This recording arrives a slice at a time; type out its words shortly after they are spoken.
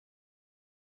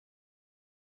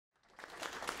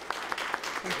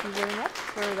Thank you very much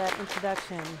for that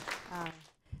introduction.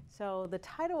 So the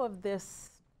title of this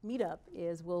meetup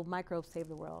is, Will Microbes Save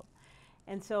the World?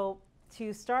 And so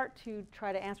to start to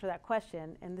try to answer that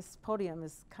question, and this podium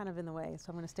is kind of in the way, so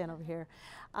I'm going to stand over here.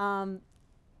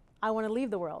 I want to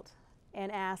leave the world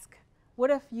and ask,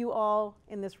 what if you all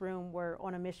in this room were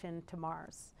on a mission to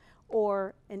Mars,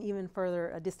 or an even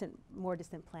further, more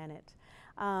distant planet?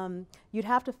 You'd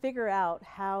have to figure out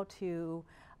how to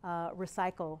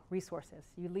recycle resources.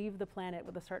 You leave the planet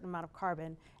with a certain amount of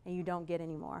carbon and you don't get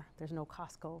any more. There's no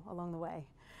Costco along the way.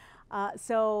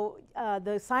 So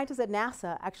the scientists at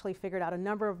NASA actually figured out a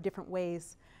number of different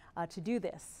ways to do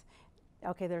this.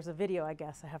 Okay, there's a video, I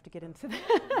guess. I have to get into the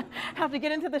have to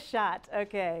get into the shot.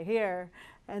 Okay, here,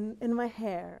 and in my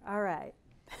hair. All right.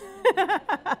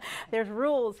 There's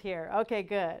rules here. Okay,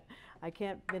 good. I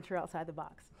can't venture outside the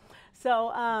box.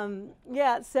 So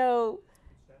yeah. So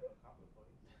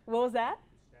what was that?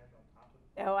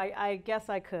 Oh, I guess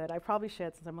I could. I probably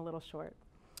should, since I'm a little short.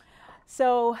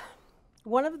 So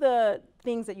one of the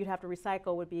things that you'd have to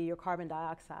recycle would be your carbon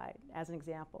dioxide, as an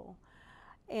example.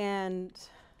 And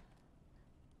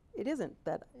it isn't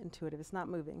that intuitive. It's not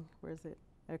moving. Where is it?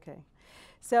 Okay.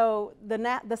 So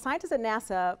the scientists at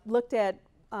NASA looked at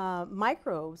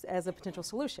microbes as a potential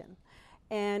solution.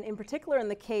 And in particular, in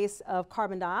the case of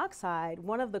carbon dioxide,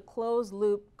 one of the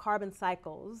closed-loop carbon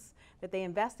cycles that they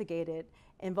investigated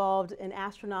involved an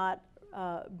astronaut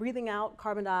breathing out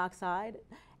carbon dioxide,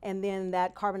 and then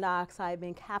that carbon dioxide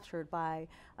being captured by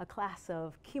a class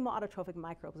of chemoautotrophic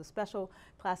microbes, a special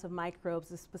class of microbes,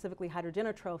 specifically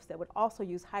hydrogenotrophs, that would also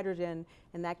use hydrogen,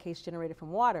 in that case generated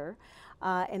from water,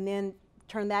 and then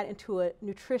turn that into a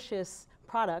nutritious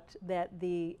product that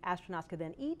the astronauts could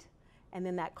then eat, and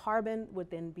then that carbon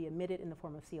would then be emitted in the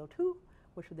form of CO2,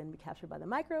 which would then be captured by the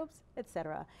microbes, et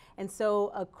cetera. And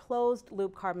so a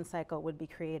closed-loop carbon cycle would be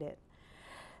created.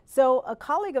 So a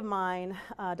colleague of mine,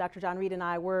 Dr. John Reed, and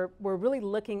I were really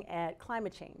looking at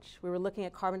climate change. We were looking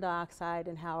at carbon dioxide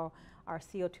and how our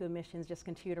CO2 emissions just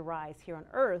continue to rise here on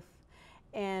Earth.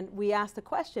 And we asked the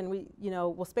question,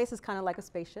 well, space is kind of like a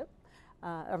spaceship.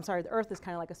 I'm sorry, the Earth is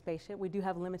kind of like a spaceship. We do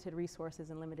have limited resources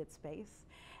and limited space.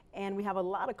 And we have a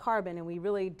lot of carbon, and we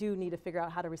really do need to figure out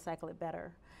how to recycle it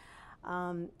better.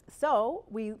 So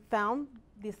we found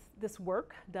this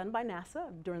work done by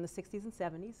NASA during the 60s and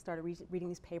 70s, started reading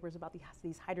these papers about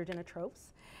these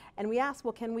hydrogenotrophs. And we asked,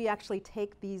 well, can we actually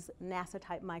take these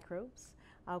NASA-type microbes,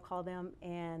 I'll call them,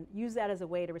 and use that as a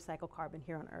way to recycle carbon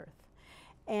here on Earth?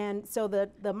 And so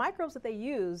the microbes that they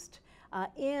used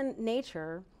in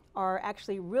nature are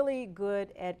actually really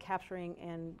good at capturing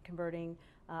and converting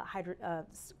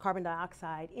carbon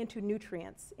dioxide into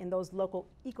nutrients in those local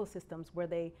ecosystems where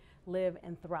they live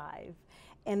and thrive.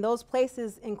 And those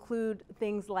places include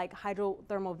things like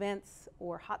hydrothermal vents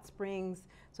or hot springs.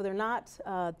 So they're not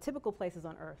typical places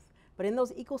on Earth. But in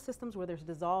those ecosystems where there's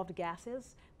dissolved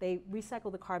gases, they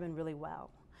recycle the carbon really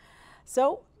well.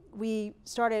 So we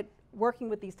started working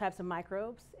with these types of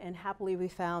microbes, and happily we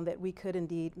found that we could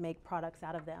indeed make products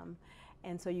out of them.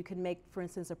 And so you can make, for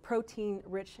instance, a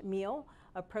protein-rich meal,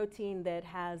 a protein that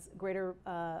has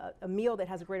a meal that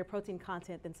has a greater protein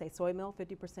content than, say, soy meal,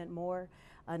 50% more,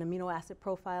 an amino acid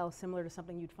profile similar to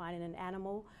something you'd find in an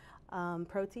animal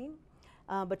protein.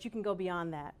 But you can go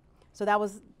beyond that. So that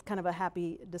was kind of a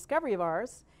happy discovery of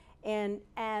ours. And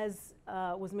as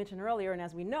was mentioned earlier, and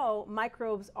as we know,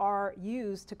 microbes are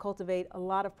used to cultivate a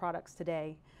lot of products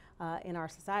today in our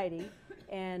society,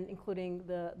 and including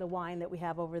the wine that we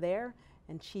have over there,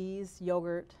 and cheese,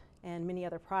 yogurt, and many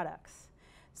other products.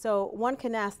 So one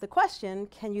can ask the question,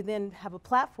 can you then have a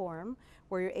platform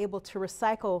where you're able to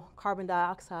recycle carbon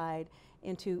dioxide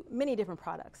into many different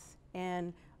products?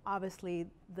 And obviously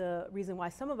the reason why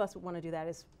some of us would want to do that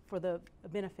is for the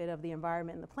benefit of the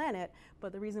environment and the planet,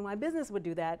 but the reason why business would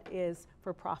do that is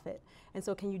for profit. And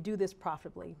so can you do this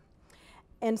profitably?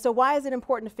 And so why is it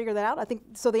important to figure that out? I think,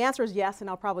 so the answer is yes, and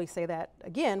I'll probably say that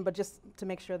again, but just to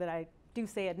make sure that I do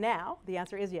say it now, the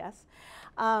answer is yes.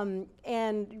 And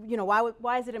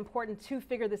why is it important to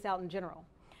figure this out in general?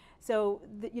 So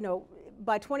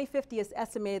by 2050 it's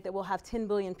estimated that we'll have 10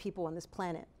 billion people on this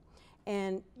planet.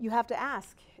 And you have to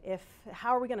ask,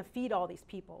 how are we going to feed all these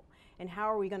people? And how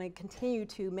are we going to continue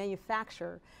to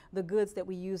manufacture the goods that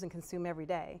we use and consume every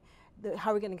day?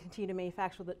 How are we going to continue to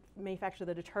manufacture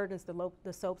the detergents,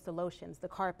 the soaps, the lotions, the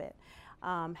carpet?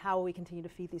 How will we continue to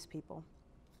feed these people?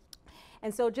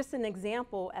 And so just an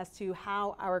example as to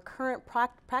how our current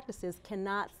practices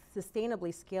cannot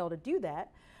sustainably scale to do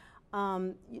that.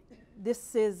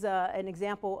 This is an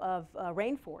example of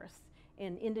rainforests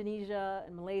in Indonesia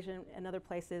and Malaysia and other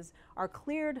places are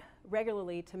cleared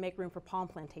regularly to make room for palm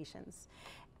plantations.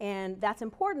 And that's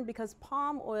important because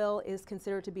palm oil is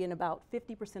considered to be in about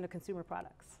 50% of consumer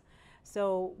products.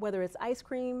 So whether it's ice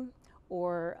cream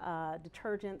or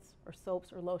detergents or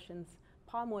soaps or lotions,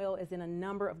 palm oil is in a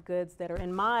number of goods that are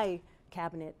in my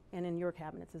cabinet and in your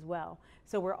cabinets as well.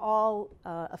 So we're all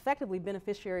effectively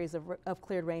beneficiaries of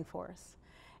cleared rainforests.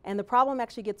 And the problem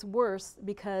actually gets worse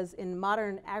because in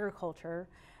modern agriculture,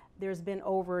 there's been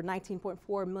over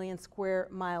 19.4 million square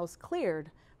miles cleared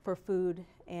for food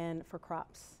and for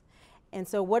crops. And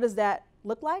so what does that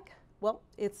look like? Well,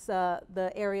 it's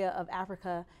the area of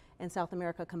Africa and South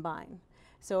America combined.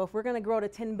 So if we're going to grow to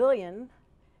 10 billion,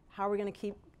 how are we going to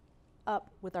keep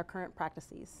up with our current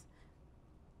practices?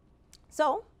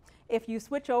 So if you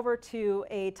switch over to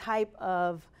a type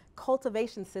of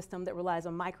cultivation system that relies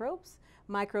on microbes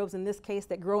in this case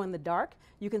that grow in the dark,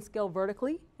 you can scale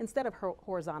vertically instead of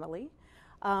horizontally.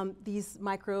 These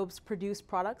microbes produce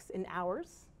products in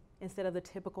hours instead of the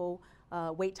typical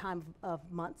wait time of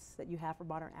months that you have for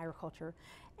modern agriculture.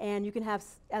 And you can have,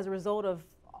 as a result of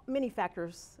many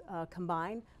factors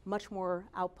combined, much more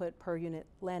output per unit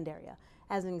land area.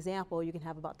 As an example, you can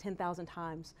have about 10,000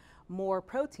 times more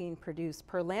protein produced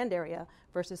per land area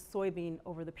versus soybean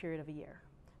over the period of a year.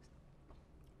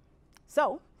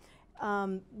 So,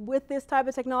 with this type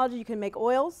of technology, you can make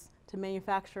oils to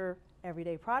manufacture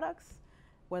everyday products,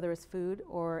 whether it's food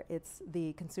or it's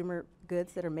the consumer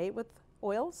goods that are made with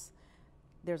oils.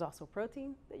 There's also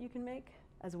protein that you can make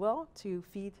as well to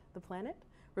feed the planet,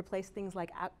 replace things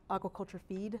like aquaculture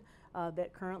feed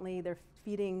that currently they're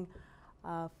feeding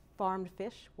farmed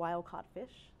fish, wild-caught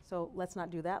fish. So let's not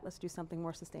do that. Let's do something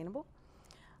more sustainable.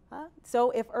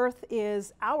 So if Earth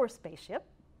is our spaceship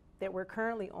that we're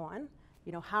currently on,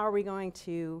 how are we going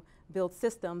to build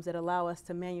systems that allow us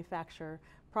to manufacture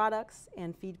products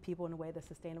and feed people in a way that's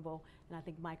sustainable? And I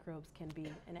think microbes can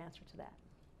be an answer to that.